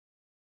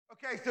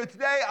Okay, so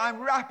today I'm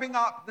wrapping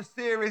up the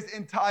series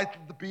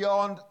entitled The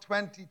Beyond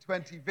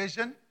 2020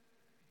 Vision.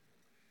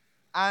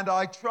 And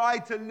I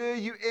tried to lure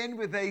you in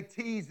with a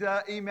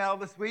teaser email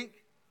this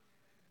week.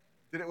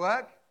 Did it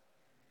work?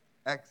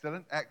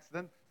 Excellent,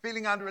 excellent.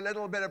 Feeling under a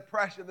little bit of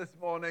pressure this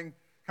morning,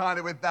 kind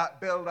of with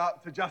that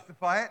build-up to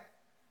justify it.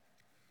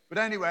 But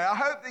anyway, I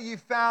hope that you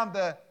found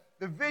the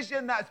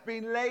vision that's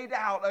been laid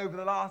out over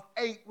the last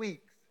 8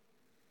 weeks.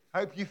 I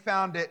hope you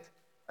found it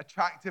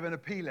attractive and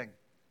appealing.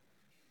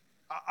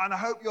 And I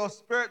hope your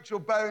spiritual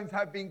bones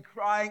have been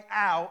crying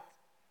out,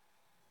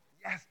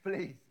 yes,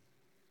 please.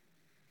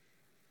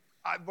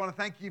 I want to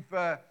thank you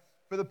for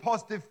the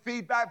positive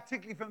feedback,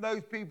 particularly from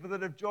those people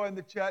that have joined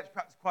the church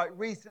perhaps quite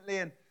recently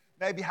and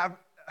maybe have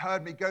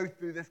heard me go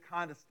through this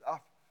kind of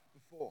stuff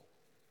before.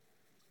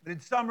 But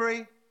in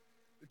summary,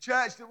 the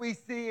church that we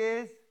see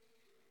is,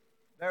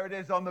 there it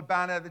is on the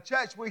banner, the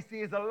church we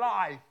see is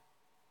alive.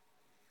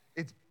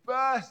 It's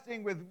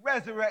bursting with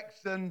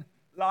resurrection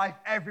life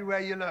everywhere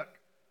you look.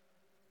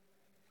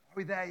 Are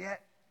we there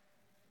yet?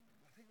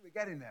 I think we're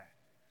getting there.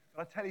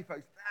 But I tell you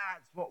folks,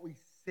 that's what we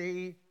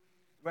see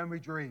when we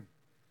dream.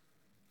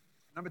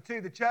 Number 2,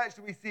 the church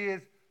that we see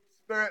is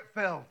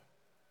spirit-filled,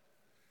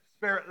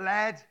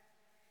 spirit-led,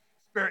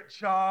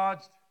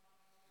 spirit-charged,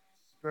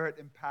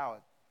 spirit-empowered.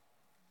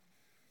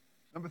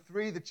 Number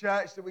 3, the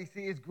church that we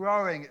see is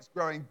growing. It's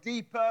growing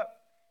deeper,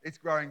 it's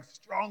growing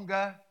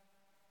stronger,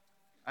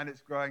 and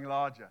it's growing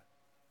larger.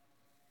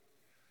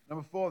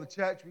 Number 4, the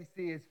church we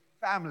see is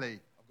family.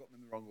 I've got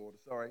them in the wrong order,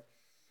 sorry.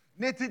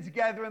 Knitted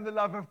together in the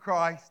love of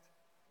Christ,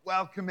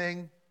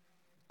 welcoming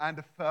and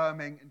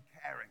affirming and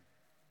caring.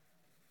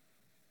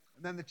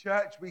 And then the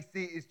church we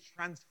see is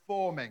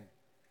transforming,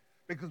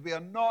 because we are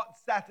not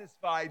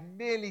satisfied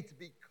merely to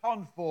be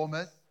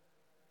conformists,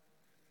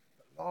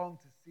 but long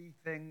to see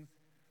things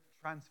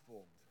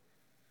transformed.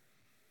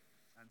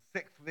 And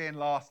sixthly and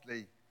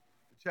lastly,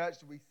 the church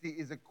that we see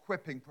is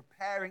equipping,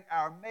 preparing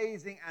our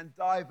amazing and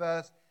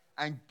diverse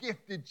and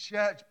gifted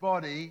church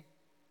body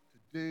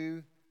to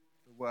do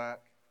the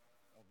work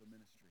of the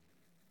ministry.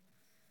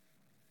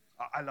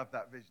 I love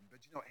that vision, but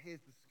you know what?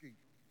 Here's the scoop.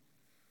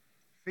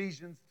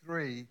 Ephesians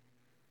 3,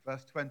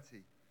 verse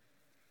 20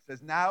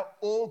 says, "Now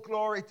all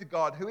glory to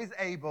God, who is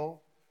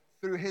able,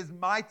 through his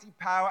mighty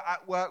power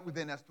at work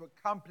within us, to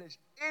accomplish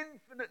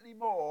infinitely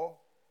more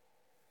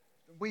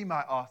than we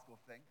might ask or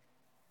think.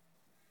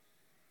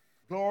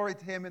 Glory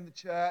to him in the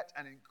church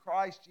and in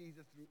Christ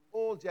Jesus through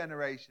all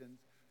generations,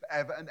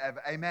 forever and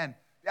ever. Amen."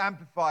 The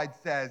Amplified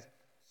says,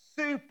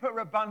 super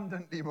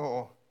abundantly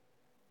more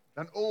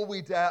than all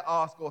we dare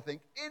ask or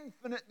think,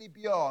 infinitely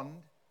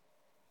beyond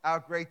our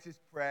greatest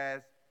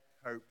prayers,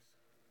 hopes,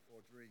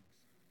 or dreams.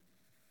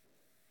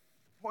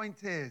 The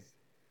point is,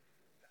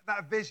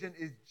 that vision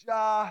is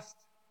just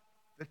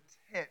the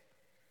tip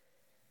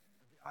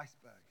of the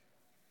iceberg.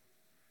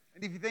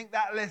 And if you think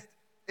that list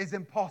is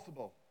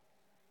impossible,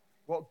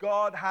 what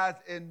God has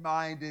in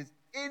mind is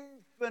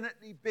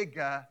infinitely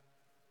bigger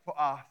for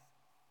us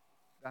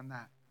than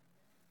that.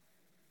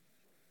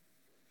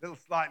 Little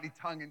slightly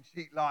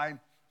tongue-in-cheek line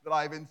that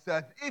I've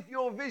inserted. If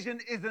your vision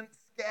isn't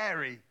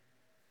scary,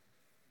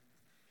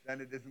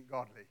 then it isn't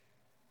godly.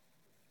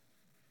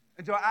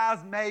 And so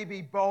ours may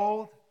be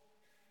bold,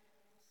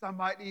 some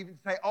might even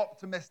say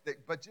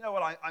optimistic, but you know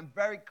what? I'm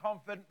very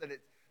confident that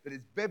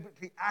it's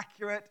biblically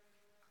accurate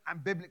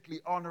and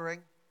biblically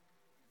honoring.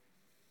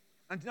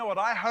 And you know what?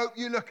 I hope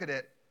you look at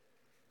it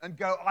and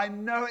go, I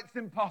know it's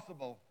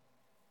impossible,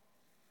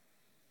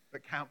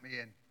 but count me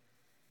in.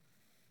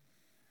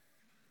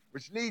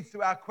 Which leads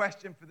to our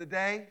question for the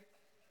day.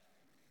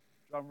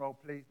 Drum roll,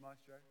 please,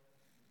 Maestro.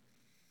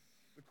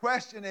 The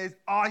question is,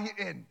 are you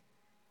in?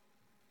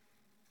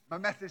 My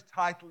message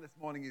title this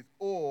morning is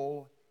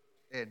All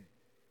In.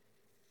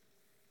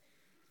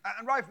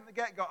 And right from the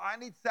get-go, I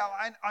need to say,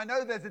 I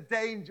know there's a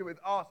danger with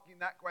asking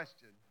that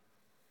question.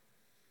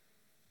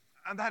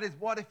 And that is,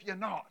 what if you're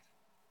not?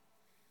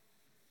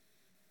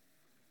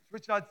 To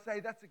which I'd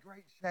say, that's a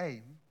great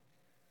shame.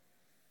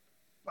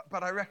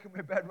 But I reckon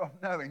we're better off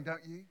knowing,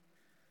 don't you?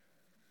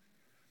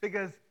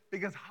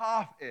 Because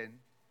half in,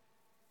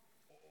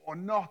 or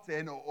not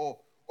in, or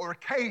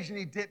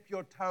occasionally dip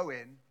your toe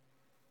in,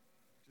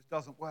 just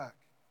doesn't work.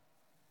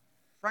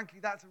 Frankly,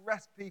 that's a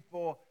recipe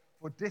for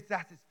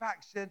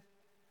dissatisfaction.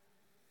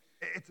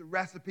 It's a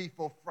recipe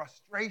for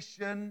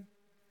frustration,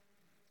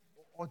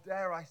 or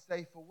dare I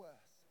say, for worse.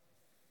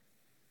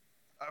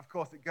 Of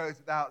course, it goes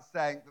without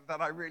saying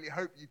that I really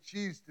hope you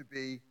choose to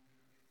be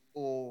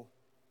all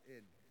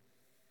in.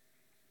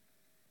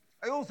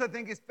 I also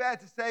think it's fair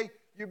to say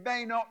you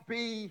may not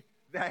be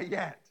there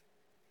yet.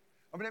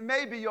 I mean, it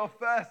may be your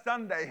first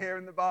Sunday here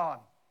in the barn.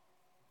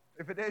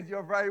 If it is,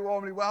 you're very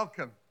warmly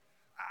welcome.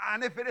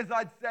 And if it is,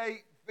 I'd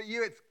say for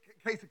you, it's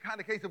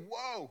a case of,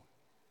 whoa.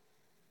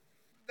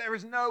 There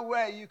is no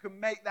way you can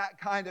make that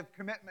kind of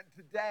commitment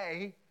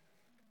today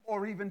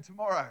or even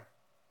tomorrow.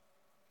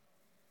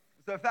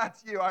 So if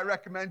that's you, I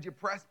recommend you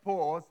press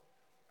pause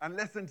and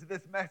listen to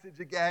this message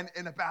again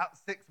in about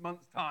 6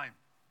 months' time.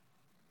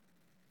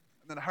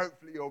 And then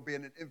hopefully you'll be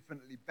in an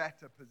infinitely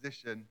better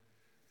position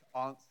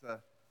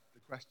answer the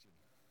question.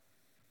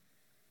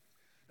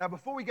 Now,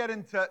 before we get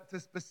into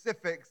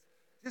specifics,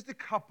 just a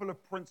couple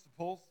of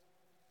principles.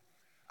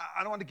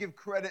 I want to give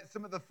credit.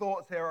 Some of the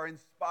thoughts here are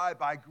inspired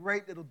by a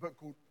great little book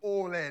called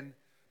All In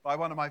by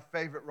one of my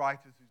favorite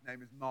writers whose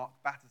name is Mark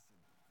Batterson.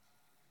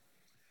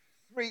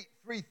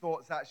 Three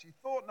thoughts, actually.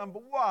 Thought number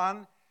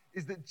one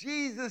is that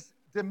Jesus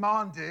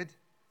demanded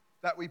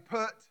that we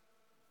put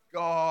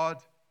God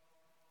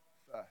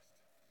first.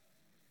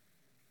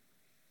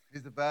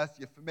 Here's the verse.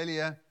 You're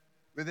familiar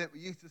with it. We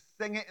used to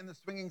sing it in the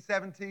swinging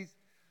 70s.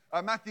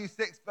 Matthew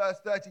 6, verse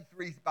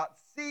 33 is about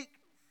seek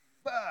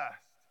first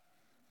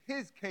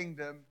his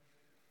kingdom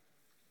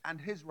and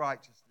his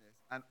righteousness,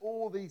 and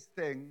all these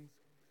things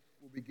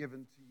will be given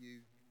to you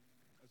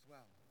as well.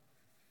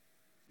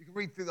 You can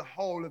read through the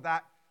whole of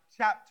that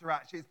chapter,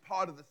 actually. It's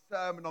part of the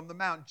Sermon on the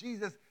Mount.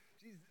 Jesus,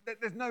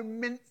 there's no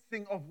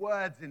mincing of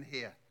words in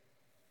here.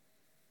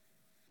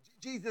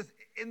 Jesus,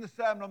 in the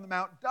Sermon on the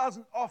Mount,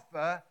 doesn't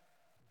offer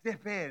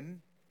dip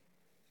in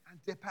and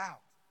dip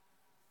out.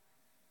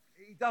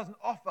 He doesn't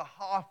offer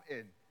half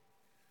in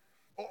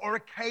or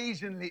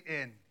occasionally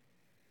in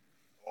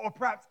or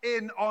perhaps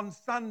in on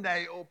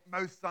Sunday or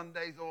most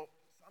Sundays or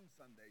some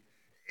Sundays.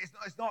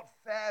 It's not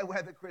fair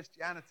weather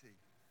Christianity.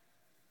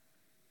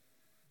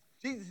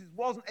 Jesus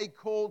wasn't a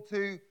call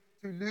to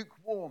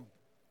lukewarm.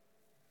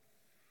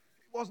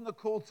 It wasn't a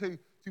call to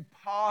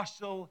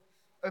partial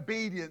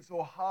obedience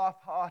or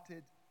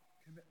half-hearted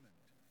commitment.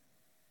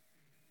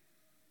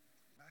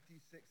 Matthew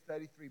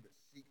 6:33, but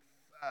seek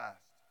first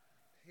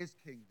his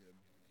kingdom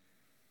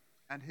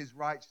and his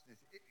righteousness.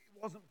 It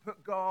wasn't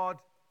put God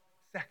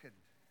second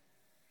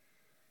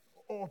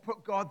or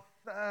put God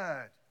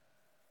third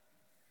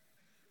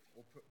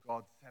or put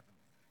God seventh.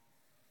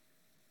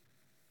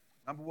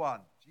 Number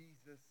one,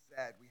 Jesus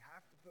said we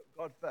have to put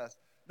God first.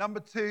 Number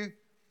two,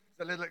 it's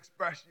a little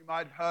expression you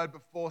might have heard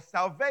before.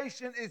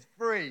 Salvation is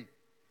free.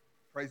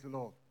 Praise the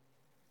Lord.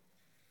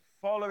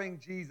 Following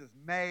Jesus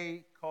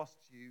may cost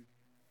you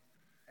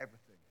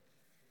everything.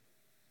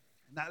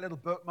 In that little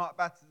book, Mark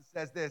Batterson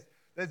says this: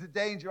 there's a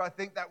danger, I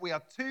think, that we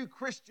are too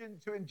Christian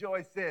to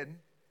enjoy sin,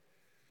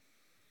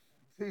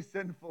 too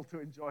sinful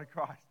to enjoy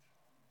Christ.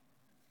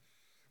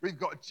 We've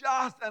got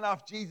just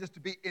enough Jesus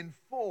to be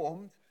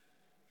informed,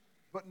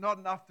 but not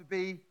enough to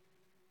be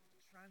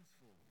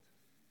transformed.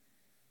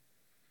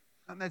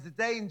 And there's a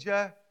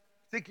danger,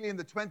 particularly in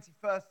the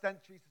 21st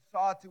century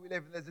society we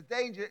live in, there's a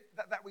danger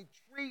that we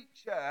treat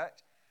church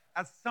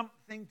as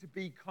something to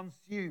be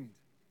consumed.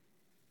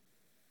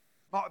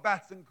 Mark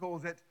Batterson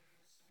calls it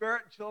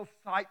spiritual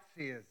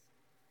sightseers.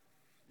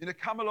 You know,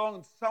 come along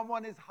and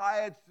someone is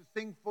hired to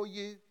sing for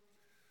you.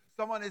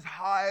 Someone is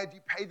hired, you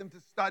pay them to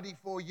study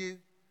for you.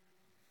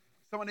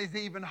 Someone is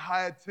even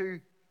hired to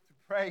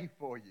pray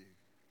for you.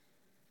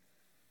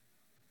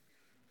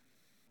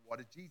 What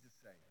did Jesus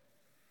say?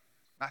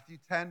 Matthew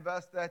 10,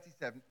 verse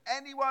 37.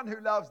 Anyone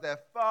who loves their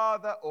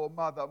father or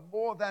mother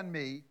more than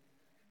me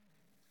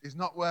is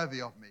not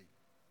worthy of me.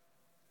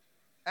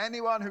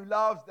 Anyone who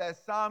loves their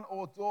son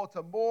or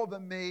daughter more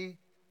than me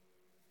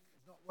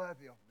is not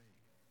worthy of me.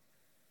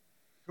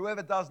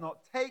 Whoever does not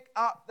take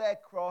up their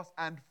cross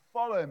and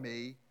follow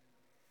me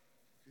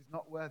is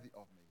not worthy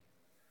of me.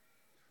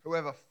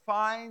 Whoever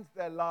finds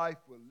their life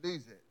will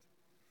lose it,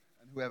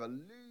 and whoever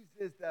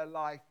loses their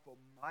life for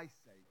my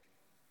sake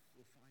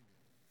will find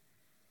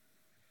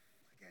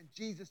it. Again,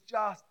 Jesus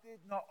just did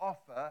not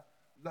offer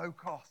low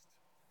cost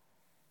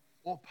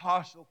or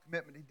partial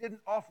commitment. He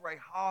didn't offer a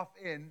half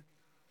in,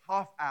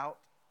 half out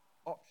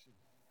option.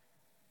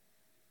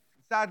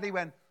 And sadly,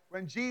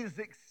 when Jesus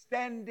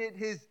extended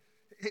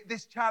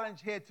this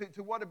challenge here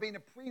to what had been a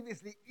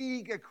previously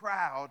eager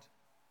crowd,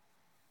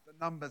 the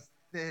numbers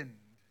thinned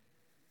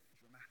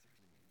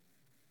dramatically.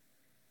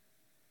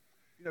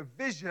 You know,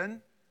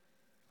 vision,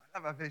 I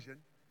love our vision.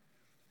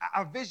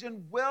 Our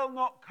vision will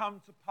not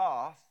come to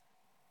pass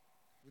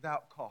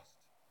without cost.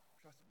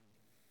 Trust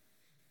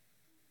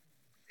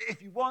me.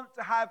 If you want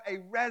to have a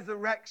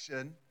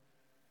resurrection,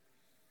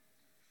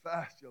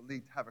 first you'll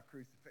need to have a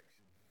crucifixion.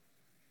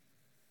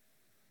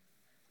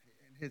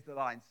 And here's the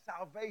line: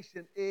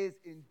 salvation is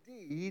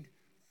indeed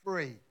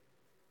free.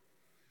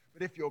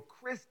 But if your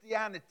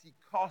Christianity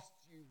costs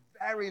you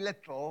very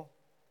little,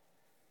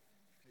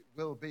 it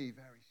will be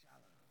very shallow.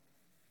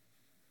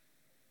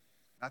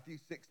 Matthew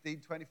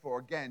 16:24,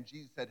 again,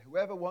 Jesus said,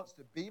 whoever wants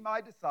to be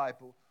my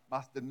disciple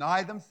must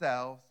deny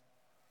themselves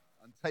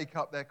and take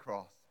up their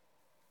cross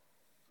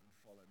and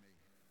follow me.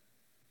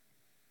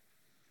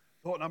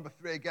 Thought number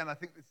three, again, I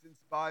think this is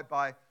inspired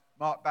by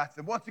Mark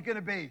Batterson. What's it going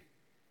to be?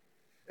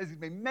 Is it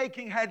going to be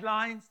making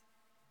headlines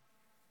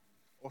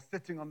or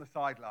sitting on the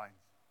sidelines?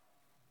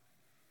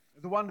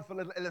 There's a wonderful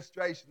little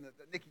illustration that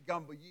Nicky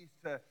Gumbel used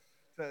to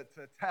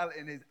tell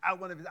in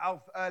one of his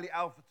early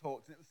Alpha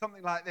talks. And it was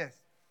something like this.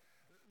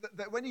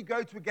 That when you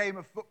go to a game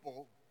of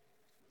football,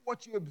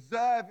 what you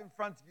observe in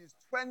front of you is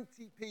 20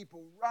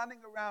 people running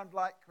around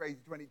like crazy,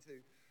 22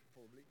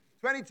 probably,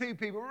 22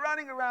 people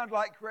running around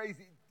like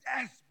crazy,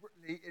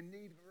 desperately in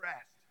need of a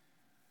rest.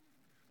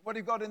 What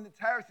you've got in the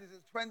terraces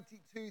is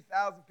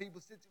 22,000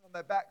 people sitting on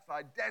their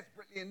backside,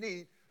 desperately in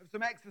need of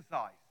some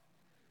exercise.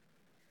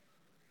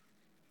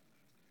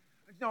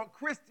 And you know what?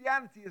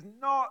 Christianity is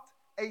not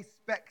a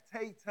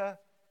spectator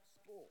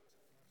sport.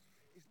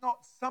 It's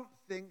not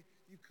something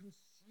you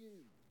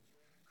consume.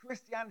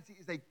 Christianity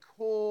is a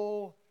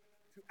call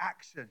to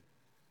action.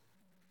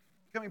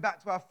 Coming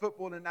back to our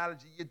football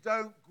analogy, you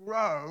don't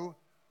grow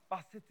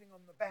by sitting on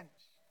the bench.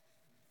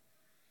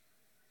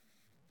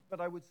 But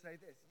I would say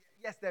this.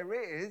 Yes, there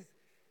is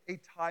a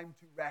time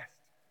to rest.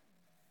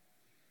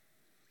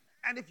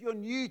 And if you're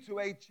new to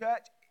a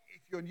church,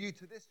 if you're new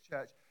to this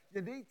church,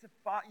 you need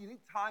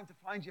time to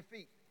find your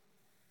feet.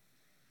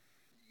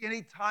 You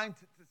need time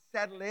to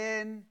settle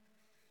in.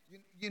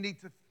 You need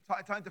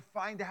time to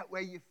find out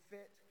where you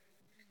fit.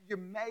 You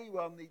may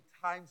well need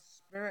time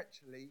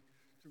spiritually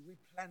to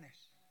replenish.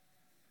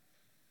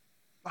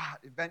 But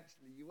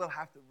eventually you will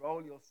have to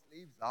roll your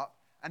sleeves up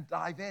and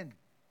dive in.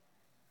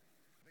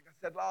 I think I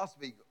said last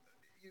week,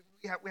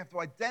 we have to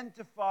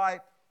identify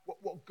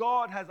what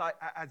God has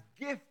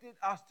gifted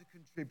us to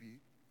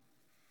contribute,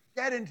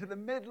 get into the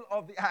middle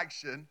of the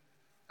action,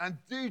 and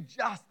do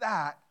just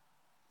that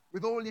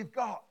with all you've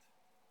got.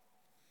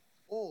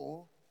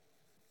 All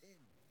in.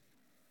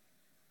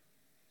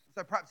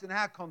 So perhaps in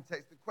our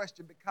context, the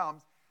question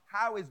becomes,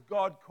 how is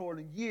God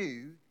calling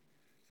you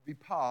to be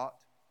part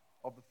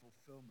of the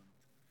fulfillment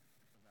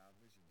of our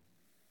vision?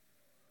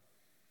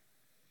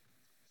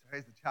 So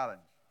here's the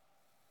challenge.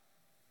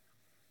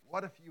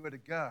 What if you were to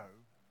go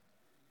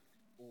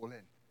all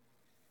in?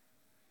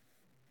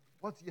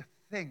 What do you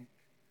think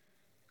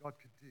God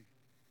could do?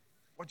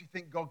 What do you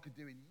think God could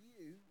do in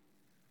you?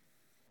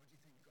 What do you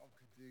think God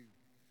could do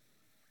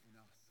in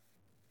us?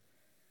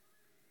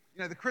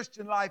 You know, the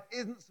Christian life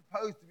isn't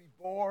supposed to be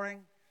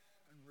boring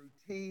and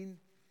routine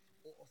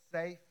or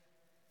safe.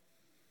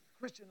 The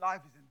Christian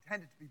life is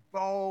intended to be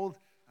bold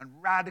and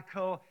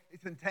radical.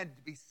 It's intended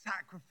to be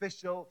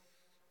sacrificial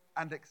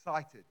and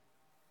excited.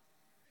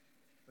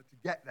 But to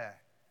get there,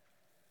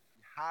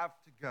 you have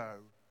to go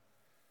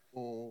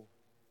all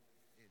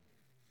in.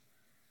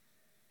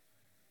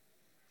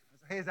 And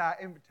so here's our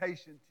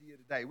invitation to you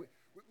today. We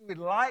would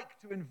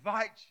like to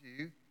invite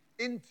you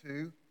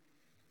into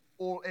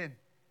all in.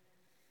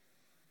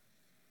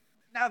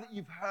 Now that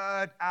you've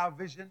heard our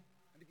vision,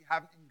 and if you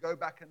haven't, you can go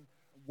back and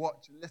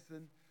watch and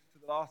listen to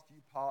the last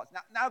few parts.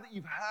 Now that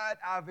you've heard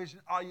our vision,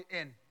 are you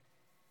in?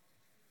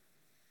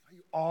 Are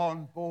you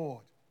on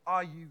board?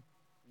 Are you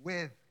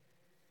with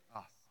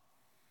us?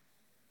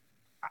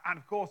 And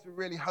of course, we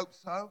really hope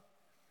so.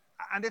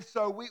 And if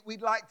so,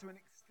 we'd like to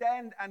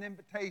extend an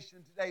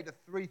invitation today to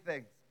three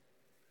things.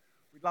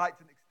 We'd like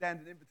to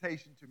extend an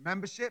invitation to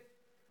membership.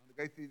 I'm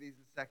going to go through these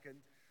in a second.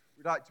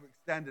 We'd like to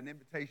extend an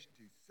invitation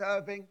to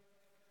serving.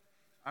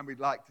 And we'd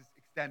like to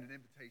extend an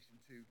invitation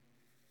to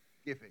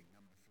giving,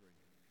 number three.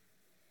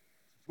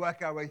 Let's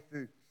work our way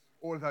through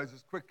all of those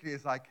as quickly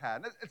as I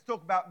can. Let's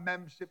talk about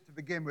membership to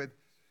begin with.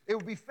 It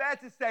would be fair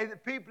to say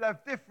that people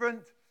have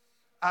different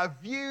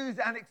views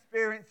and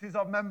experiences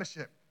of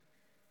membership,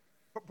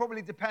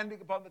 probably depending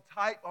upon the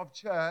type of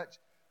church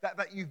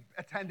that you've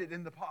attended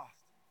in the past.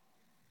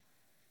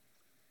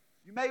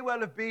 You may well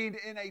have been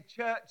in a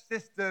church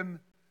system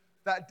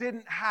that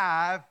didn't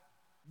have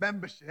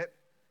membership,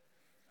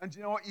 and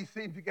you know what? You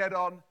seem to get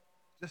on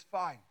just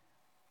fine.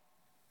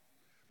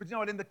 But you know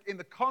what? In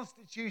the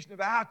constitution of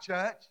our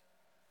church,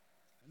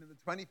 and in the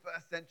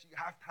 21st century, you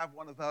have to have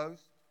one of those.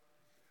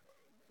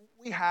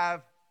 We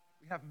have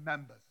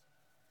members.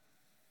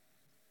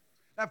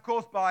 Now, of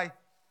course, by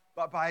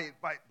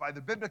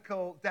the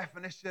biblical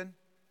definition,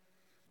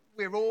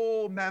 we're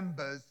all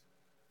members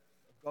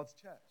of God's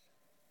church.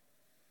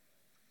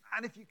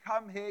 And if you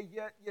come here,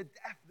 you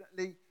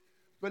definitely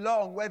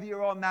belong, whether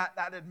you're on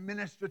that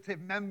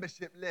administrative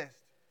membership list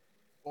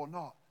or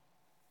not.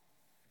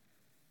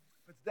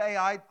 But today,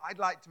 I'd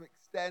like to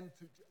extend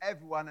to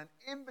everyone an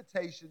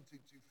invitation to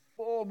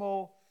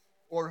formal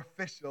or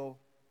official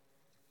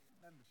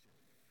membership.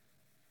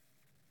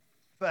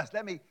 First,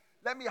 let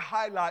me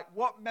highlight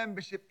what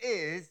membership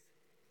is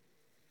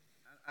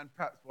and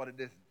perhaps what it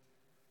isn't.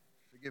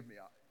 Forgive me,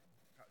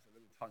 perhaps a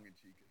little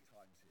tongue-in-cheek at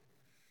times here.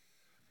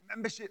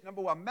 Membership,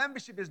 number one,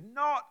 membership is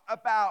not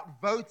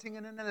about voting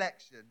in an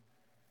election,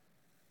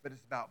 but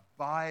it's about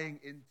buying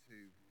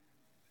into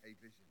a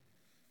vision.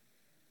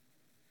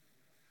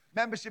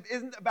 Membership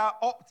isn't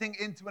about opting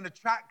into an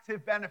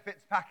attractive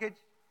benefits package,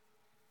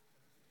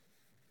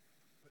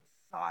 but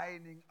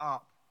signing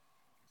up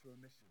to a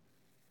mission.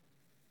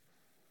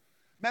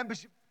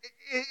 Membership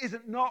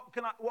isn't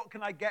what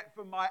can I get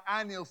from my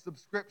annual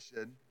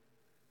subscription?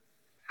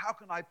 How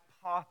can I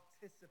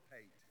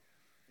participate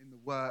in the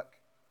work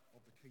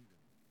of the kingdom?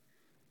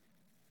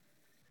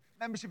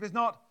 Membership is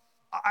not,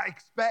 I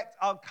expect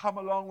I'll come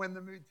along when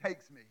the mood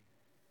takes me.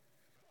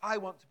 I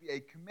want to be a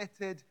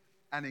committed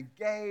and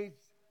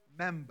engaged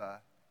member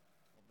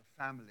of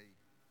the family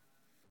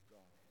of God.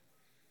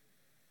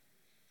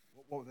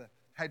 What were the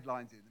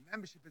headlines here? The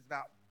membership is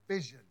about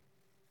vision.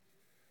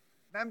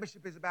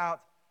 Membership is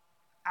about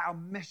our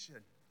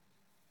mission.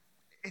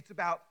 It's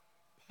about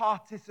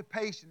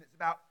participation. It's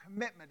about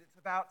commitment. It's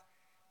about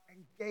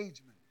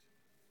engagement.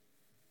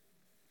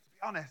 To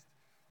be honest,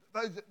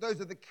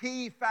 those are the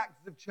key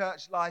factors of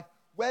church life,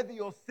 whether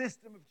your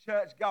system of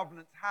church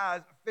governance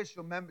has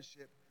official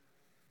membership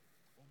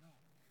or not.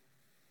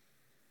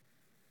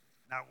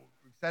 Now,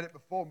 we've said it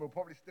before, and we'll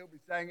probably still be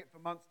saying it for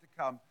months to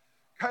come.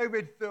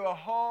 COVID threw a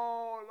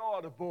whole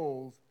lot of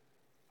balls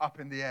up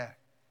in the air.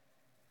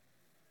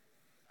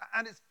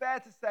 And it's fair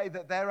to say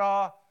that there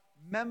are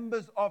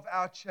members of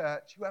our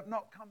church who have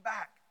not come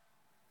back,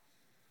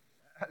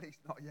 at least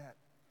not yet.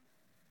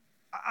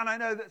 And I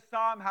know that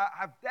some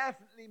have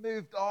definitely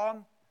moved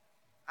on,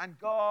 and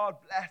God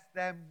bless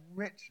them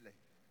richly.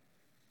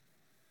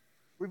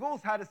 We've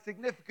also had a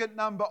significant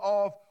number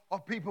of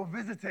people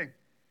visiting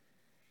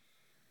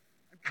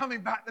and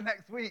coming back the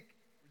next week,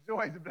 which is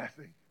always a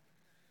blessing.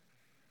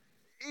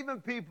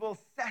 Even people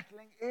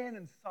settling in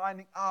and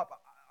signing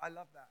up. I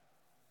love that.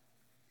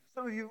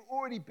 Some of you have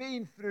already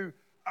been through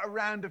a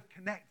round of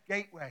Connect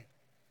Gateway.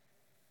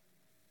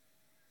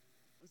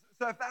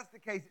 So if that's the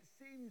case, it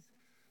seems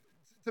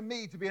to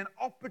me to be an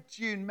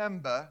opportune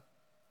moment,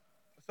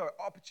 to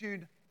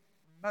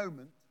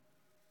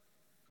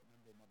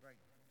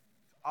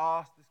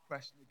ask this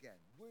question again.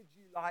 Would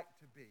you like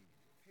to be,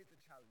 here's the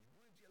challenge,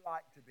 would you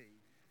like to be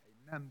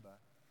a member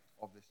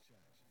of this church?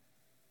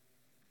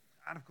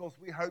 And of course,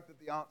 we hope that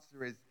the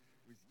answer is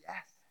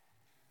yes.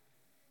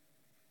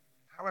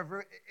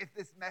 However, if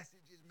this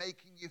message is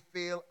making you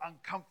feel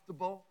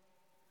uncomfortable,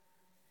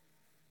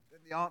 then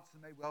the answer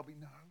may well be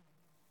no,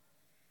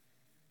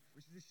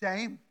 which is a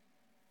shame.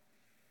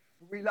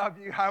 But we love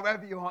you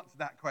however you answer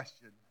that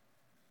question.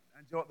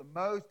 And you know what? The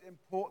most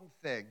important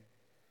thing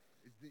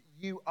is that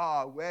you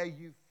are where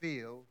you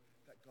feel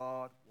that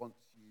God wants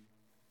you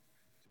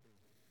to be.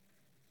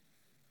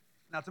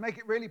 Now, to make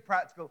it really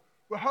practical,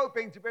 we're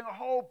hoping to bring a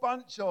whole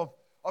bunch of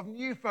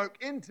new folk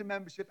into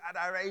membership at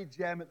our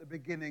AGM at the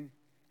beginning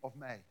of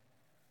May.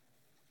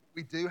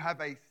 We do have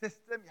a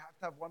system. You have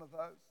to have one of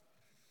those.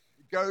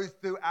 It goes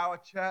through our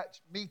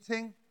church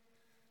meeting.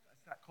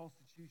 That's that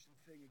constitutional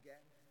thing again.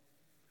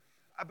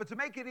 But to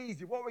make it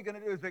easy, what we're going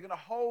to do is we're going to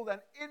hold an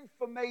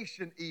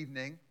information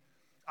evening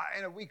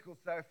in a week or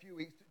so, a few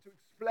weeks, to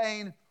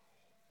explain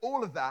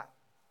all of that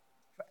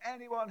for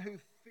anyone who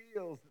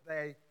feels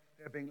that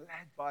they're being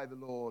led by the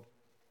Lord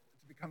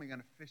to becoming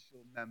an official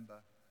member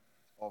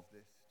of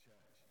this church.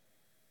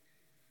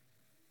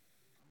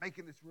 I'm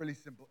making this really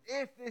simple.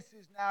 If this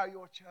is now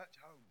your church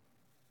home,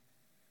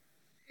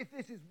 if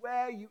this is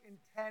where you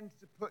intend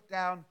to put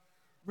down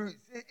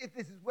roots, if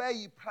this is where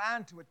you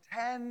plan to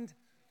attend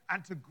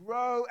and to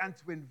grow and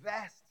to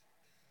invest,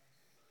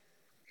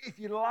 if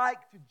you'd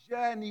like to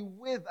journey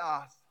with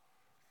us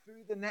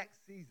through the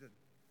next season,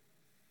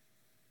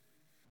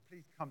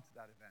 please come to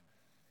that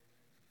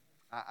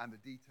event. And the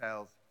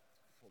details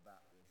for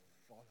that will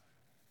follow.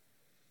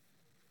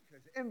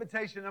 Okay, so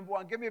invitation number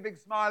one. Give me a big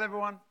smile,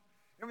 everyone.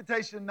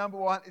 Invitation number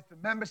one is to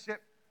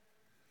membership.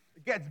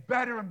 It gets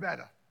better and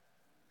better.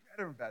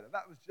 Better and better.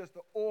 That was just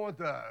the hors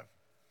d'oeuvre.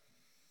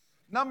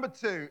 Number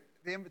two,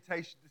 the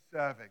invitation to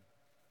serving.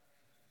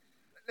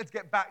 Let's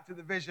get back to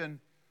the vision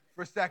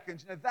for a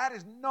second. You know, that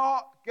is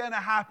not going to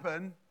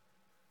happen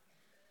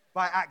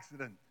by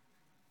accident.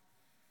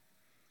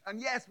 And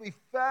yes, we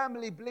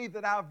firmly believe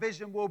that our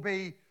vision will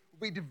be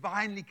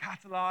divinely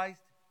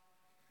catalyzed.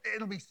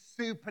 It'll be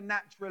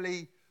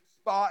supernaturally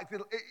sparked.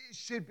 It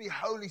should be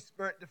Holy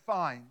Spirit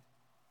defined.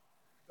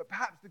 But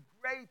perhaps the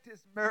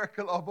greatest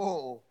miracle of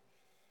all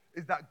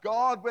is that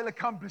God will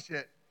accomplish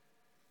it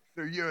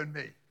through you and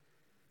me.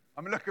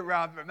 I'm looking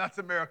around the room. That's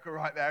a miracle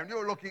right there. And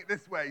you're looking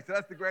this way, so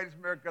that's the greatest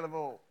miracle of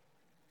all.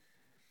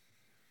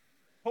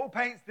 Paul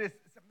paints this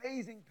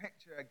amazing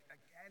picture,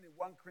 again, in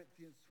 1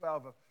 Corinthians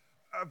 12,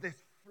 of this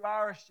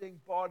flourishing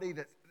body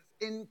that's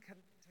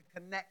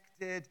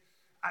interconnected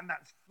and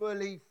that's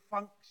fully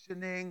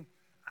functioning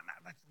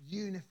and that's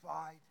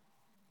unified.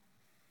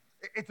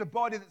 It's a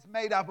body that's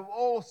made up of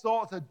all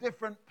sorts of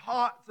different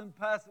parts and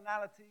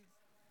personalities.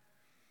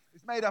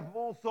 It's made up of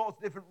all sorts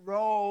of different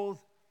roles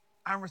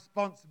and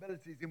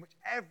responsibilities in which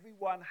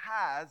everyone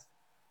has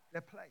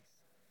their place.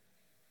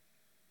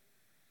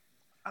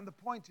 And the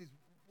point is,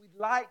 we'd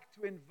like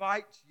to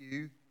invite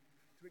you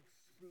to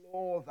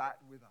explore that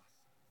with us.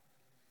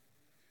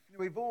 You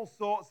know, we've all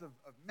sorts of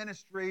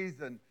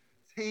ministries and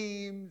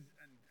teams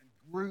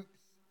and groups.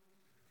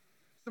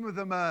 Some of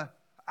them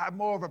have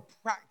more of a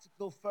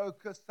practical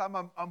focus. Some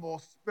are more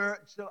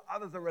spiritual.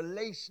 Others are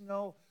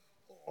relational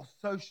or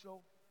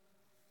social.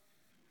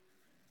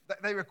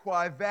 They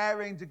require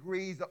varying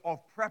degrees of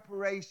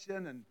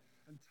preparation and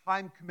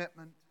time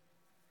commitment.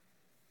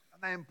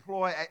 And they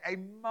employ a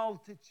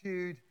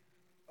multitude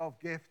of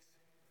gifts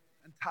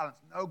and talents.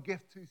 No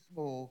gift too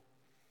small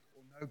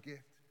or no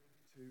gift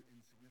too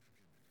insignificant.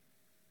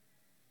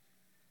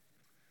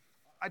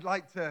 I'd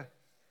like to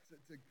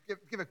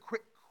give a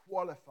quick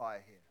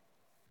qualifier here.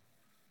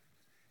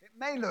 It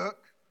may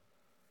look,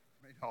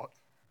 may not,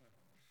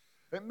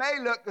 it may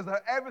look as though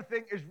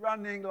everything is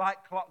running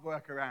like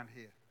clockwork around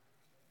here.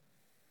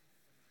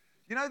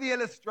 You know the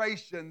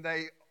illustration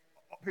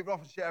people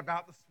often share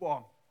about the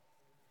swan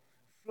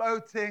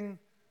floating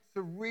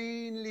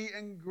serenely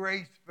and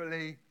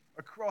gracefully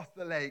across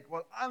the lake,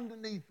 while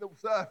underneath the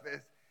surface,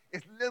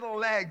 its little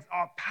legs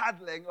are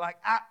paddling like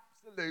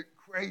absolute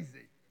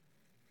crazy.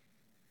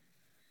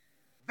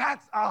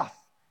 That's us.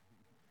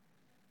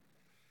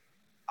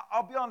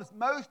 I'll be honest,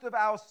 most of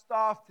our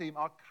staff team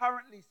are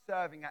currently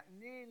serving at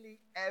nearly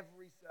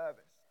every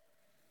service.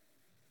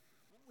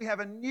 We have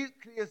a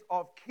nucleus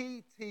of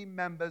key team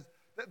members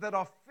that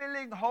are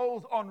filling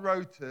holes on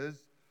rotas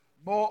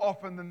more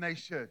often than they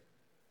should.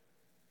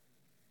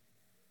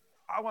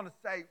 I want to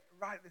say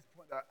right at this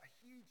point, a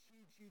huge,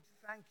 huge, huge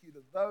thank you to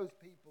those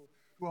people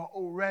who are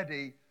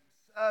already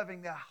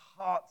serving their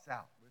hearts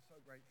out. We're so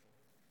grateful.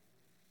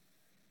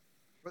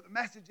 But the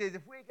message is,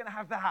 if we're going to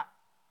have that,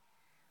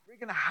 if we're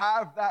going to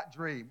have that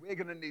dream, we're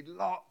going to need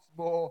lots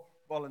more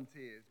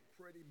volunteers,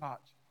 pretty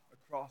much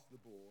across the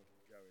board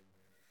going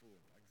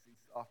forward. I can see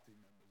staff team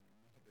members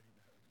nodding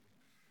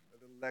their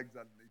little legs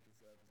underneath the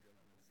surface going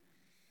like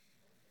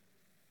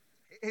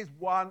this. It is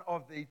one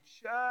of the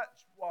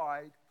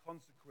church-wide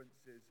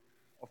consequences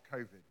of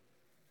COVID.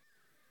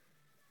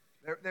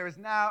 There is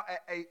now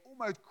a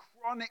almost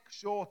chronic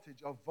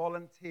shortage of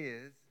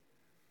volunteers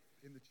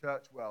in the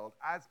church world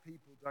as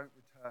people don't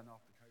return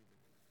after COVID.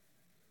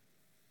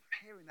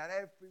 I'm hearing that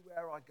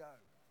everywhere I go.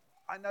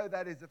 I know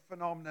that is a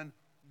phenomenon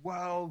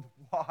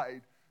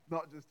worldwide,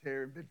 not just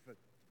here in Bidford.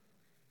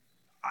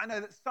 I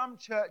know that some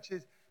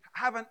churches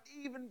haven't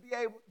even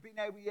been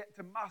able yet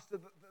to muster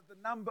the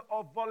number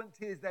of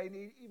volunteers they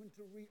need even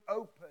to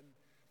reopen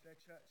their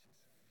churches.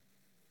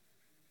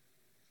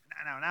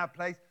 Now, in our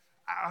place,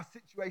 our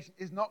situation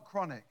is not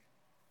chronic,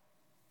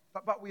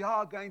 but we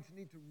are going to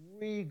need to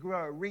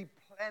regrow,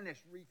 replenish,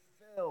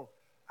 refill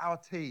our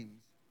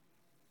teams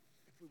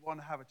if we want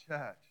to have a church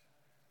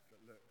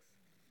that looks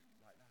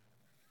like that.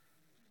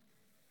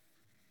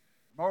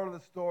 Moral of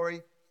the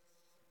story,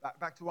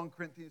 back to 1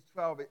 Corinthians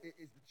 12, is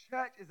the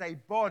church is a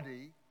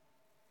body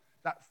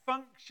that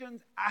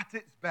functions at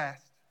its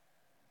best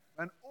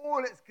when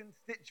all its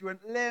constituent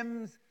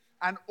limbs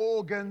and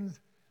organs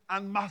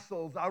and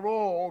muscles are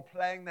all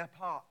playing their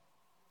part.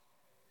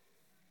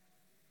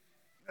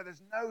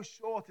 There's no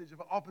shortage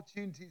of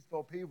opportunities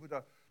for people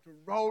to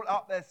roll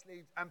up their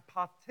sleeves and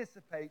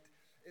participate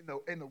in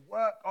the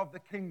work of the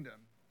kingdom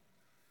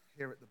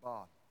here at the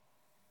barn.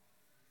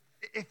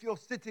 If you're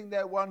sitting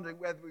there wondering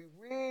whether we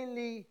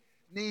really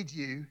need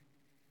you,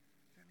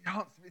 then the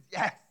answer is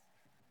yes.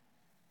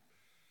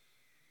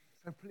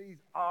 So please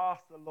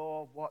ask the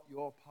Lord what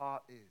your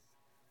part is.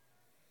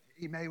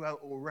 He may well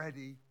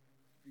already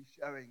be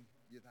showing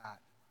you that.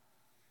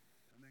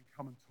 And then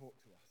come and talk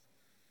to us.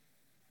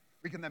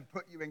 We can then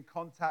put you in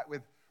contact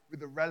with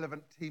the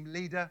relevant team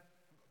leader.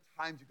 We've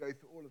got time to go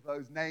through all of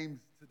those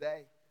names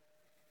today.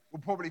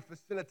 We'll probably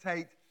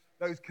facilitate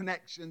those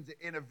connections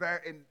in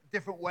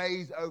different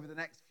ways over the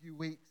next few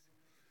weeks.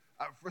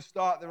 For a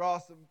start, there are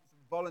some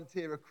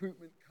volunteer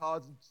recruitment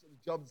cards and sort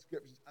of job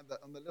descriptions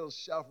on the little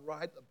shelf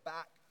right at the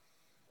back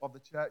of the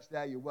church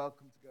there. You're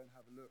welcome to go and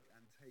have a look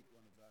and take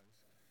one of those.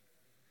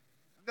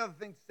 And the other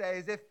thing to say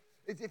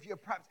is if you're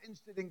perhaps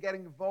interested in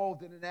getting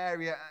involved in an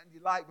area and you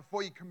like,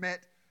 before you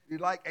commit, you'd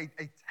like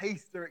a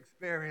taster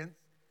experience,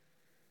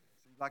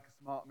 seems like a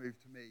smart move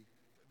to me,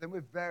 then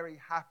we're very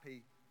happy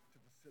to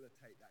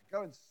facilitate that.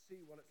 Go and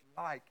see what it's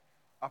like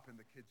up in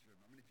the kids' room.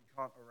 I mean, if you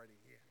can't already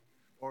hear,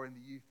 or in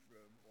the youth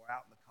room, or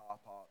out in the car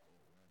park, or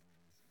wherever it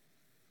is.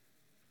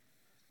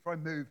 Before I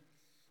move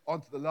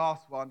on to the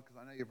last one, because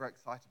I know you're very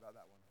excited about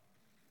that one.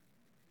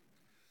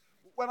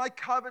 When I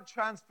covered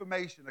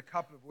transformation a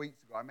couple of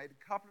weeks ago, I made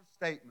a couple of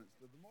statements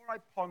that the more I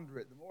ponder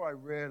it, the more I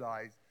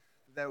realize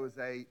that there was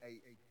a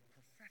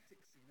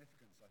prophetic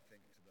significance, I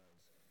think, to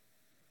those.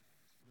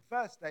 The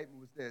first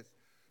statement was this,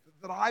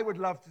 that I would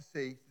love to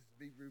see, this is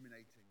me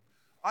ruminating,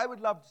 I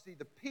would love to see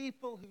the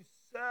people who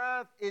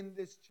serve in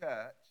this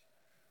church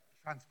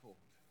transformed.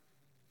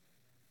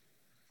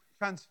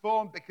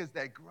 Transformed because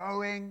they're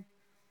growing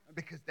and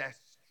because they're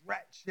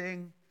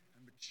stretching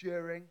and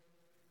maturing.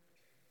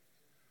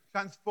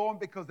 Transformed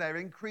because they're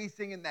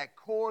increasing in their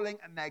calling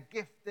and their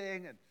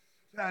gifting and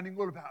learning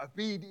all about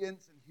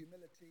obedience and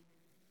humility.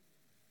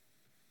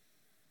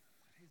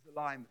 Here's the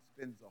line that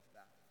spins off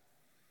that.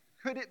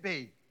 Could it be,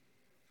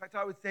 in fact,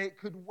 I would say it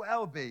could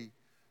well be,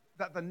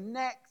 that the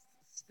next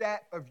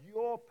step of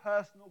your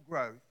personal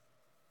growth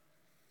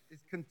is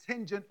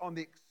contingent on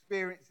the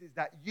experiences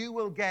that you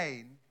will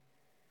gain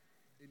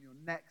in your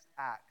next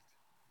act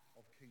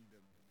of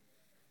kingdom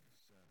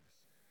service.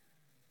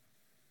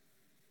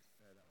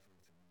 Bear that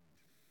thought in mind.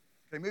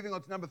 Okay, moving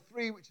on to number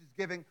 3, which is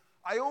giving.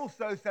 I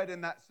also said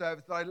in that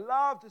service that I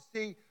love to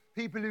see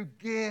people who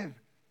give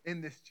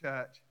in this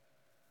church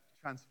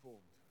transformed.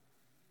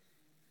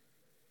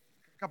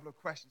 A couple of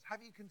questions.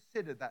 Have you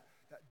considered that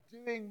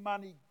doing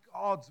money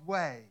God's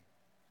way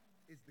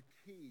is the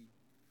key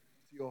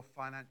to your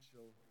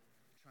financial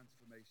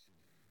transformation?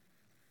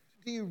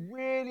 Do you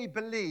really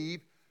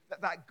believe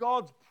that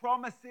God's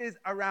promises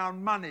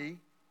around money,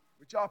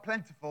 which are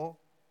plentiful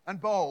and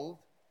bold,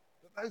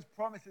 But those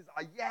promises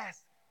are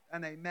yes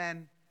and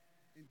amen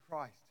in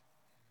Christ.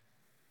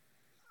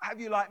 Have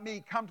you, like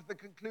me, come to the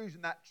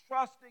conclusion that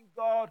trusting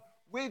God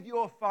with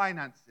your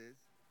finances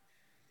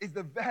is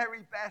the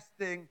very best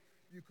thing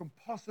you can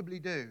possibly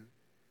do,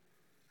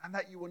 and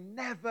that you will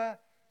never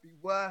be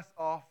worse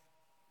off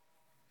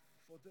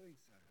for doing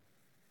so?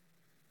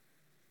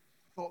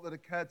 Thought that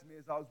occurred to me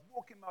as I was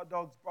walking my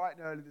dogs bright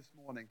and early this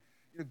morning.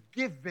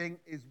 Giving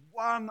is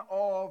one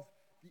of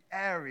the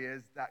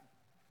areas that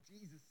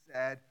Jesus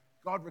said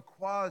God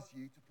requires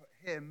you to put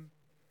him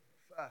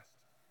first.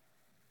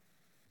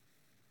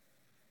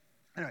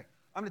 Anyway,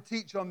 I'm going to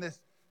teach on this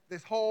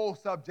whole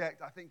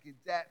subject, I think, in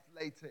depth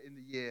later in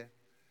the year.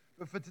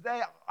 But for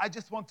today, I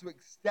just want to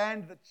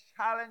extend the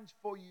challenge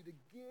for you to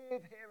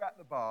give here at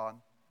the barn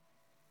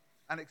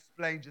and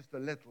explain just a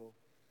little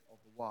of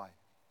the why.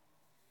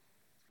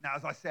 Now,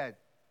 as I said,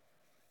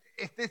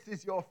 if this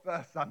is your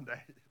first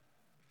Sunday,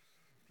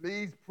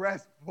 please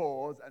press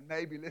pause and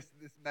maybe listen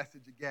to this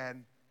message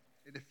again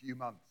in a few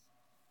months.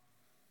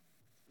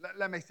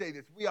 Let me say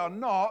this. We are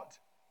not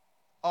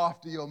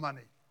after your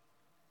money,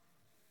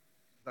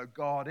 though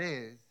God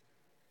is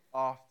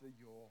after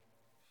your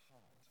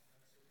heart.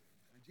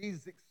 And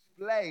Jesus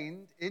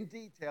explained in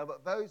detail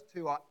that those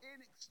two are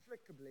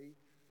inextricably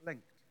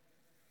linked.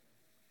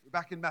 We're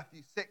back in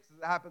Matthew 6 as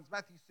it happens.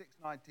 Matthew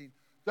 6:19.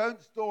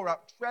 Don't store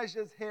up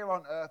treasures here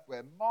on earth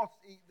where moths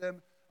eat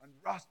them and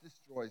rust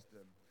destroys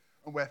them,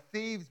 and where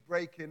thieves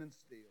break in and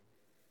steal.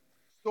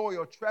 Store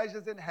your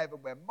treasures in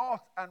heaven where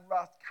moth and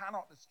rust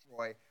cannot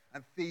destroy,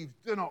 and thieves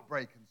do not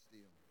break and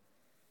steal.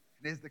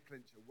 And here's the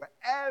clincher.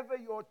 Wherever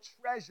your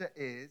treasure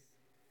is,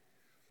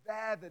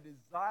 there the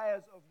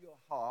desires of your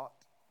heart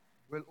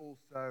will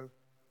also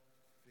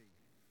be.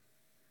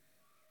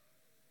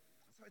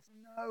 So it's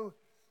no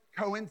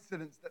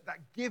coincidence that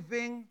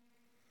giving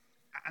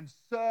and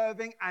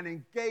serving and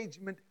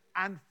engagement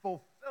and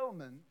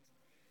fulfillment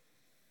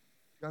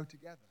go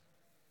together.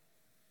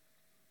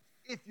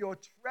 If your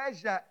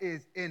treasure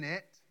is in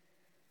it,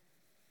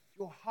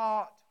 your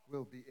heart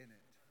will be in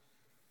it,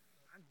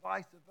 and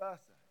vice versa.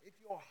 If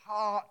your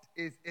heart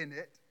is in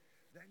it,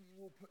 then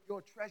you will put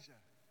your treasure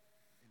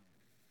in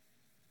it.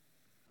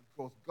 And of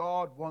course,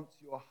 God wants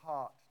your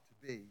heart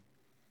to be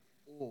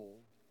all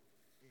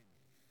in.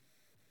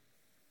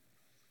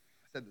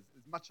 I said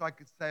there's much I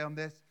could say on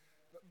this,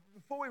 but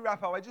before we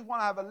wrap up, I just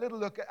want to have a little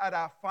look at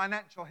our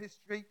financial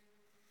history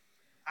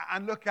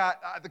and look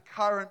at the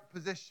current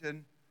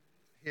position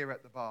here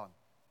at the barn.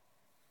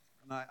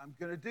 And I'm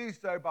going to do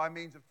so by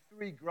means of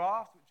 3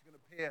 graphs, which are going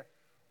to appear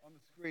on the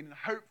screen, and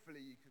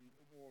hopefully you can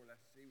more or less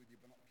see with your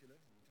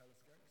binoculars and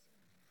telescopes.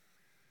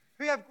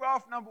 We have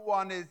graph number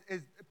 1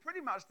 is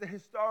pretty much the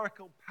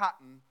historical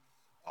pattern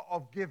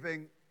of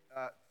giving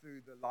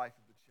through the life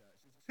of the church.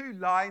 There's 2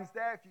 lines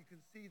there, if you can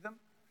see them.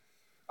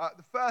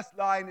 The first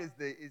line is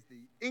the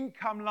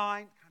income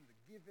line, kind of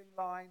the giving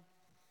line.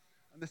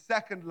 And the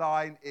second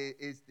line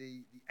is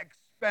the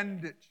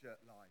expenditure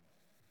line.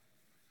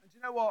 And do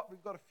you know what?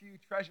 We've got a few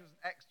treasurers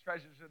and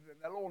ex-treasurers, and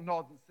they'll all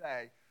nod and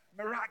say,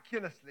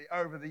 miraculously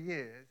over the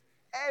years,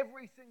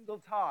 every single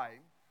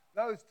time,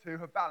 those two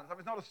have balanced. I mean,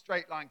 it's not a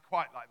straight line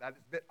quite like that.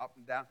 It's a bit up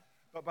and down.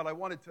 But I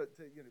wanted to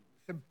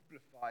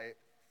simplify it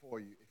for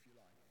you, if you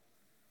like.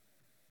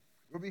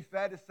 It would be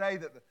fair to say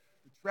that the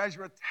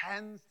treasurer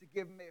tends to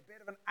give me a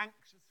bit of an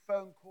anxious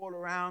phone call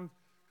around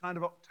kind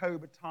of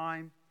October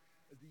time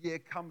as the year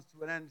comes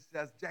to an end,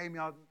 says, Jamie,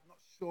 I'm not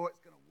sure it's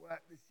going to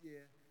work this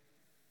year.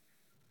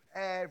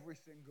 But every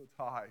single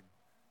time,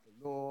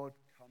 the Lord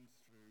comes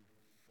through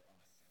for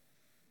us.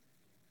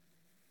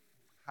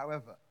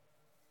 However,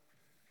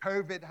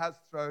 COVID has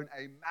thrown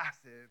a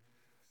massive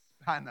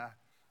spanner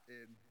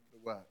in the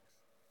works.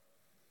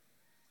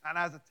 And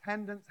as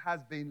attendance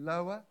has been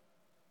lower,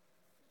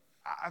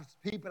 as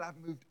people have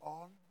moved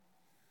on,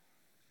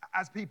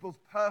 as people's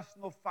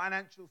personal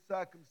financial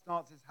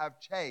circumstances have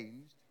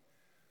changed,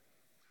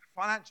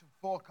 financial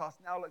forecast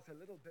now looks a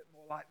little bit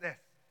more like this.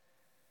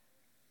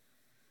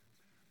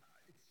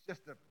 It's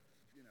just a,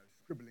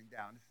 scribbling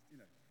down.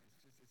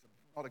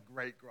 It's not a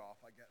great graph,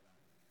 I get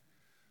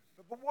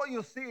that. But what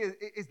you'll see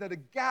is that a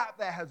gap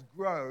there has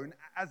grown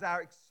as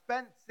our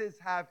expenses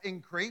have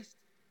increased.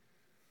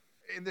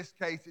 In this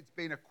case, it's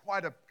been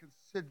quite a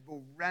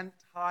considerable rent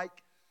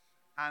hike,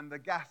 and the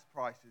gas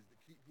prices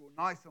that keep you all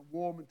nice and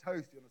warm and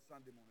toasty on a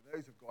Sunday morning,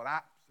 those have gone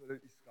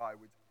absolutely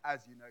skywards,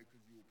 as you know,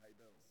 because you all pay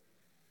bills.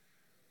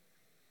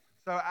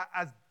 So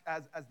as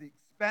the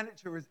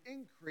expenditure has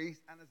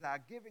increased and as our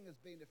giving has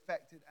been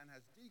affected and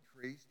has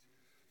decreased,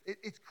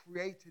 it's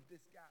created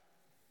this gap.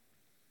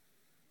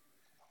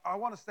 I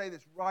want to say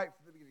this right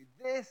from the beginning.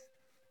 This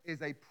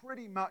is a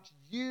pretty much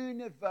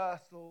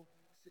universal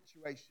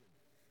situation.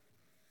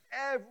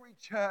 Every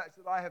church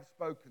that I have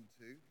spoken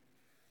to,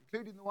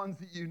 including the ones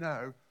that you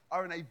know,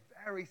 are in a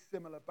very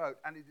similar boat,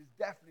 and it is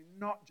definitely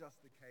not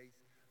just the case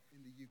in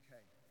the UK.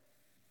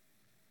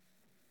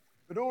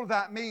 But all of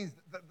that means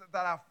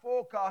that our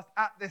forecast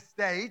at this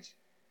stage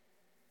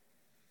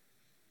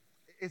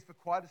is for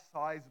quite a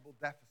sizable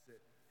deficit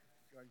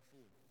going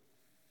forward.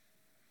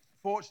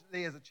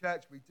 Fortunately, as a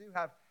church, we do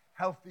have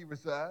healthy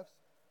reserves,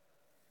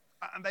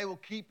 and they will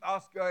keep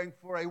us going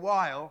for a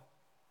while,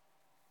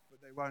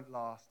 but they won't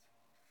last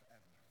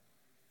forever.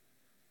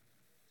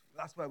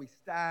 That's where we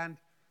stand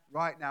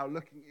right now,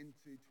 looking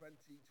into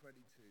 2022.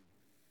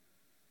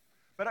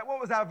 But what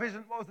was our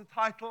vision? What was the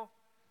title?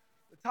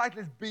 The title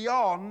is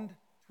Beyond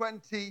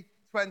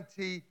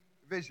 2020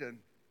 Vision,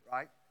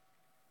 right?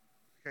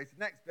 Okay, so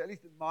next bit, at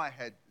least in my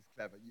head, is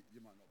clever.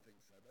 You might not think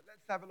so. But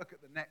let's have a look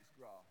at the next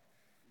graph,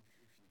 if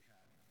you can.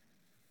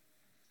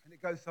 And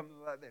it goes something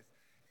like this.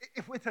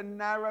 If we're to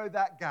narrow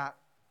that gap,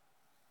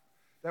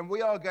 then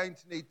we are going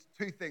to need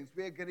two things.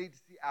 We are going to need to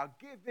see our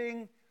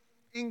giving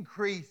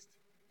increased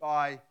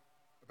by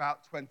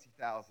about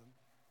 20,000.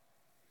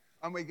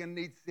 And we're going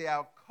to need to see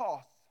our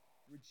costs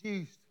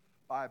reduced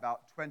by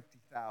about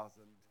 20,000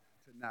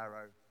 to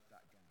narrow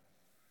that gap.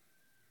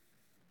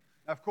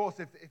 Now, of course,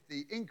 if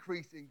the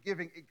increase in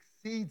giving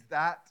exceeds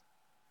that,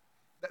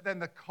 then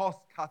the cost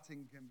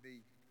cutting can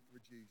be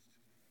reduced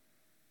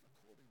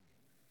accordingly.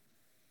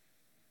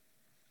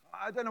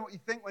 I don't know what you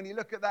think when you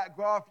look at that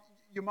graph.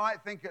 You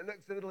might think it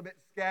looks a little bit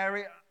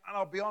scary, and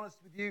I'll be honest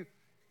with you,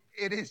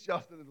 it is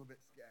just a little bit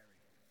scary.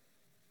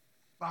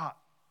 But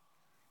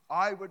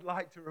I would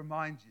like to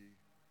remind you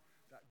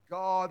that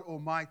God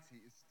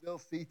Almighty is still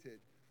seated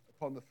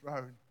upon the throne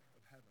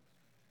of heaven.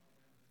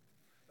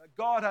 That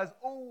God has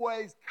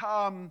always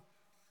come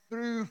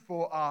through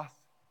for us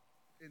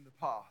in the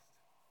past.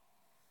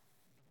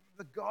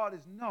 That God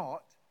is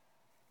not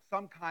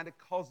some kind of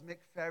cosmic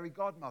fairy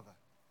godmother.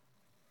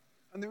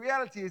 And the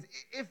reality is,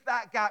 if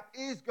that gap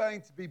is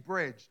going to be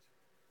bridged,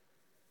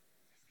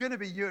 it's going to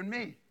be you and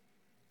me.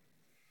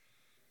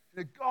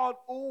 God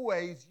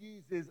always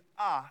uses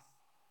us,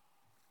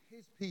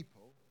 his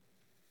people.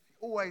 He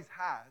always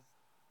has,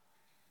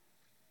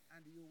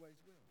 and he always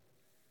will.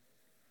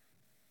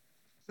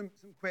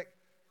 Some quick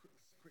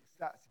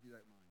stats, if you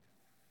don't mind.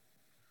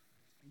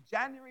 In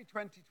January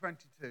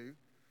 2022,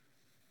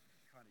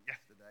 kind of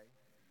yesterday,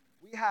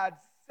 we had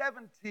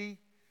 70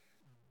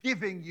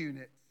 giving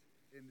units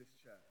in this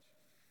church.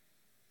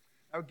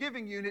 Now, a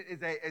giving unit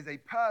is a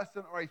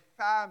person or a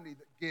family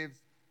that gives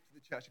to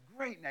the church. A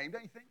great name,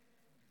 don't you think?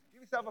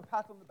 Give yourself a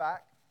pat on the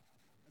back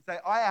and say,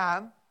 I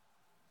am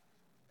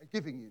a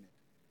giving unit.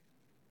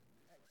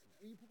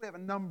 Excellent. And you probably have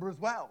a number as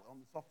well on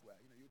the software.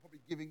 You're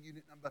probably giving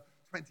unit number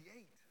 28.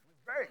 I'm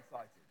very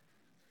excited.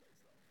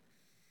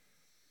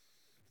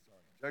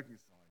 Sorry, joking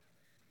aside.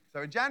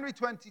 So in January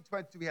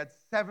 2020, we had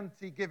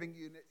 70 giving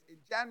units. In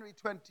January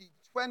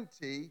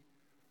 2020,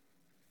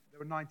 there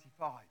were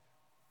 95.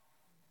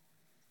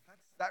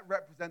 That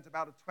represents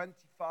about a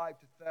 25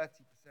 to 30%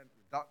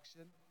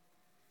 reduction,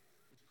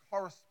 which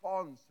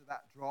corresponds to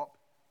that drop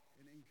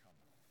in income.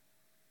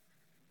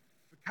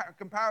 For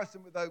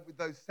comparison with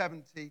those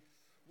 70,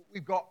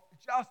 we've got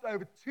just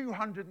over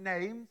 200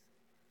 names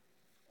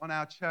on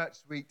our Church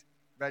Suite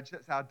register.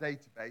 That's our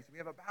database. We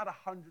have about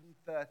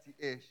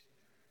 130-ish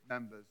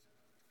members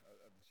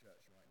of the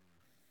church right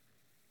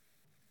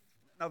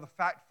now. Another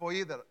fact for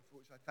you, for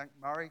which I thank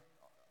Murray,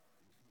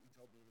 he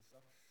told me all this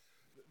stuff,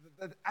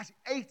 that actually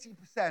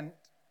 80%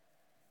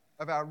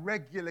 of our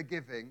regular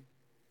giving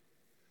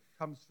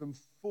comes from 40%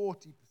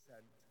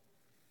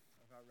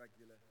 of our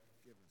regular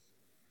givers.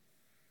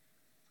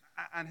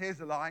 And here's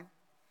a line.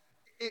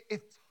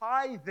 If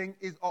tithing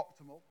is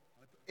optimal,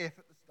 I put if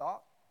at the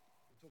start,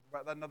 we'll talk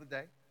about that another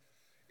day.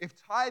 If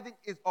tithing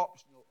is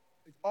optimal,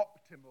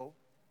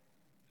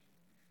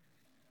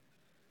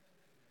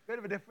 bit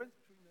of a difference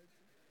between those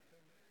two.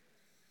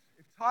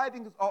 If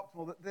tithing is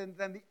optimal, then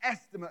the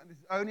estimate, and this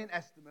is only an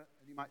estimate,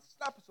 and you might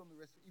slap us on the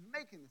wrist for even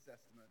making this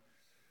estimate,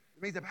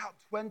 it means about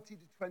 20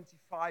 to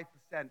 25%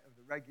 of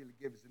the regular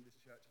givers in this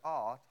church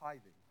are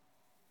tithing.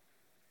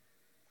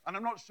 And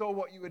I'm not sure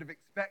what you would have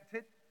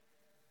expected,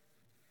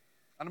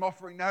 and I'm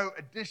offering no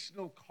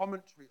additional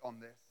commentary on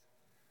this.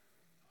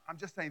 I'm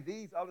just saying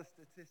these are the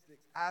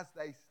statistics as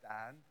they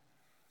stand,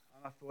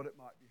 and I thought it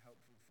might be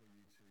helpful for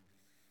you to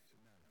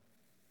know.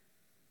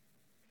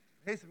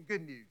 Here's some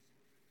good news.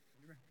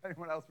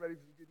 Anyone else ready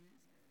for some good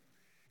news?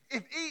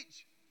 If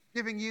each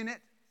giving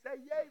unit, say,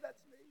 yay,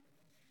 that's me.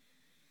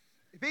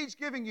 If each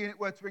giving unit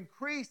were to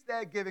increase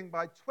their giving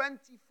by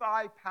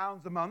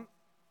 £25 a month,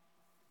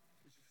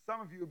 which for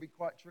some of you would be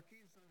quite tricky,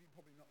 and some of you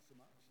probably not so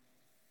much,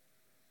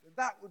 then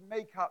that would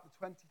make up the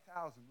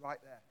 20,000 right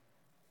there.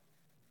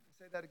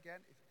 Say that again.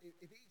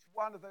 If each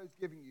one of those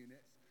giving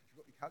units, if you've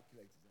got your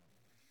calculators out,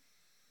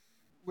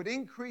 would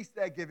increase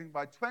their giving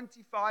by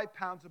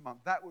 £25 a month,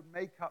 that would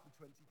make up the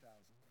 20,000.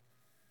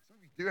 Some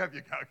of you do have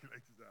your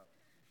calculators out.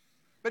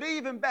 But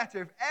even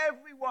better, if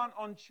everyone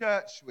on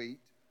Church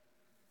Suite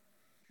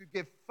could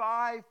give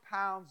 £5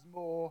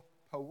 more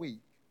per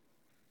week,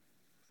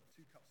 so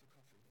 2 cups of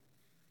coffee,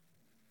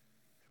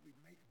 then we'd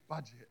make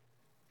budget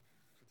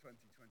for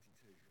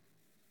 2022.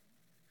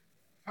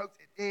 Folks,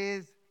 it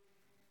is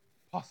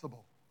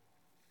possible.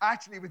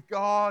 Actually, with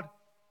God,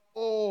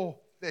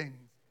 all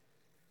things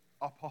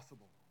are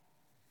possible.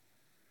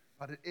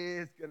 But it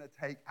is going to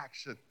take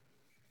action.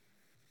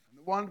 And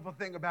the wonderful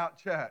thing about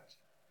church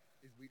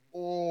is we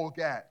all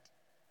get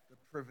the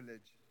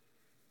privilege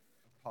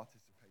of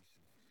participation.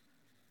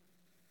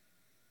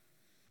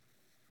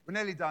 We're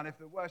nearly done. If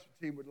the worship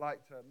team would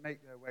like to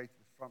make their way to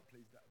the front,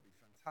 please, that would be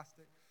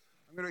fantastic.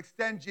 I'm going to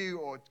extend you,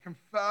 or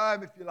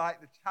confirm, if you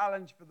like, the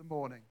challenge for the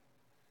morning.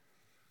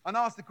 And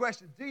ask the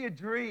question, do you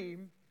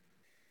dream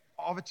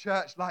of a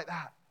church like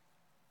that?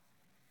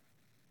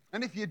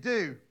 And if you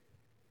do,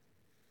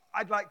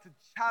 I'd like to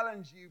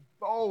challenge you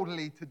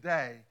boldly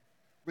today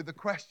with the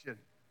question,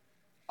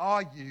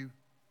 are you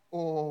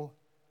all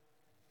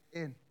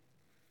in? And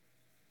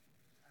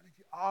if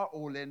you are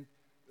all in,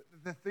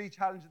 the three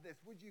challenges are this.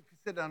 Would you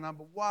consider,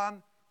 number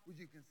one, would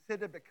you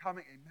consider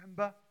becoming a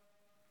member?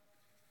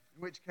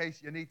 In which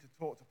case, you need to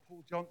talk to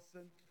Paul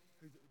Johnson,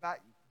 who's at the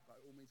back. By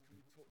all means, come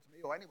and talk to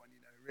me, or anyone you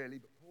know, really,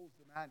 but Paul's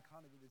the man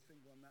kind of with his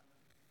finger on that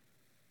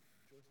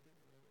joystick,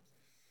 whatever it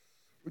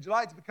is. Would you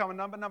like to become a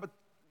member? Number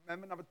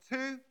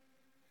two,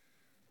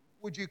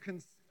 would you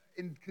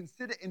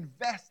consider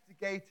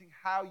investigating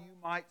how you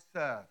might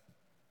serve?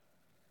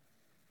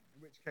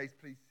 In which case,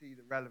 please see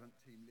the relevant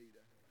team leader.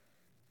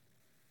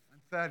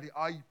 And thirdly,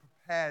 are you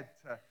prepared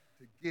to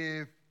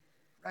give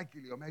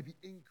regularly, or maybe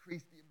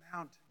increase the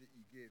amount that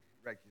you give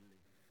regularly?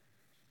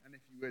 And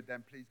if you would,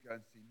 then please go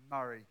and see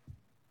Murray,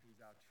 who's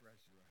our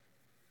treasurer.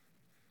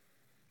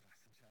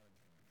 That's the challenge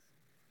for us.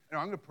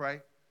 Anyway, I'm going to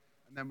pray,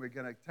 and then we're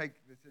going to take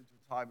this into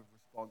a time of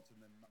response,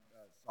 and then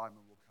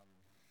Simon will come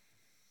and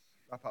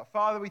wrap up.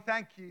 Father, we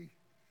thank you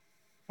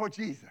for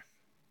Jesus.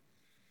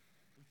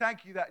 We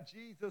thank you that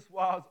Jesus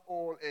was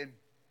all in.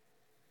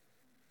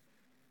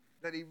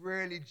 That he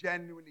really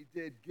genuinely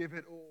did give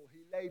it all. He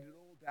laid it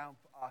all down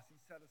for us. He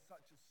set us such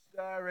a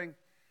stirring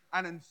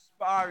and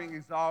inspiring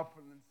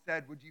example and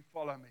said, would you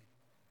follow me?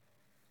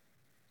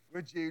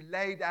 Would you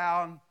lay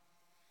down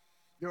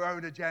your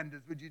own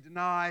agendas? Would you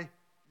deny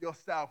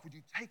yourself? Would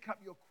you take up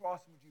your cross?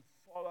 And would you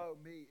follow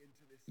me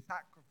into this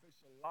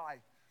sacrificial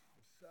life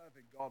of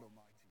serving God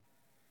Almighty?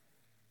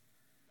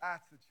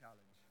 That's the challenge.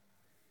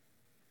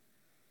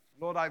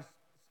 Lord, I've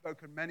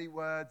spoken many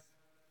words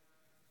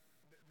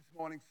this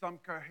morning, some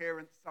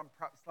coherent, some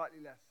perhaps slightly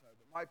less so.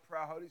 But my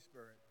prayer, Holy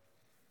Spirit,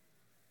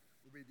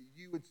 will be that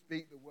you would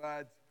speak the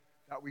words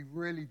that we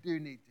really do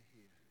need to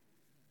hear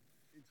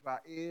into our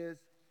ears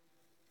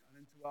and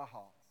into our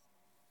hearts,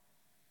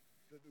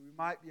 so that we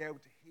might be able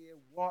to hear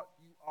what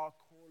you are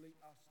calling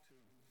us to,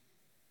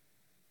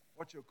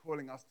 what you're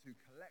calling us to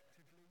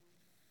collectively,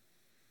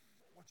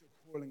 what you're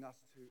calling us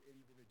to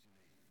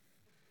individually,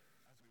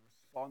 as we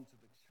respond to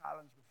the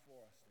challenge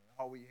before us.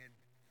 Are we in?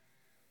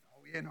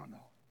 Are we in or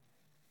not?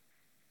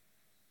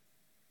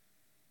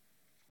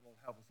 Lord,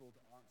 help us all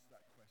to answer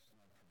that question,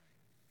 I pray.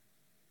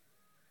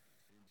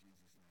 In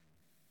Jesus' name.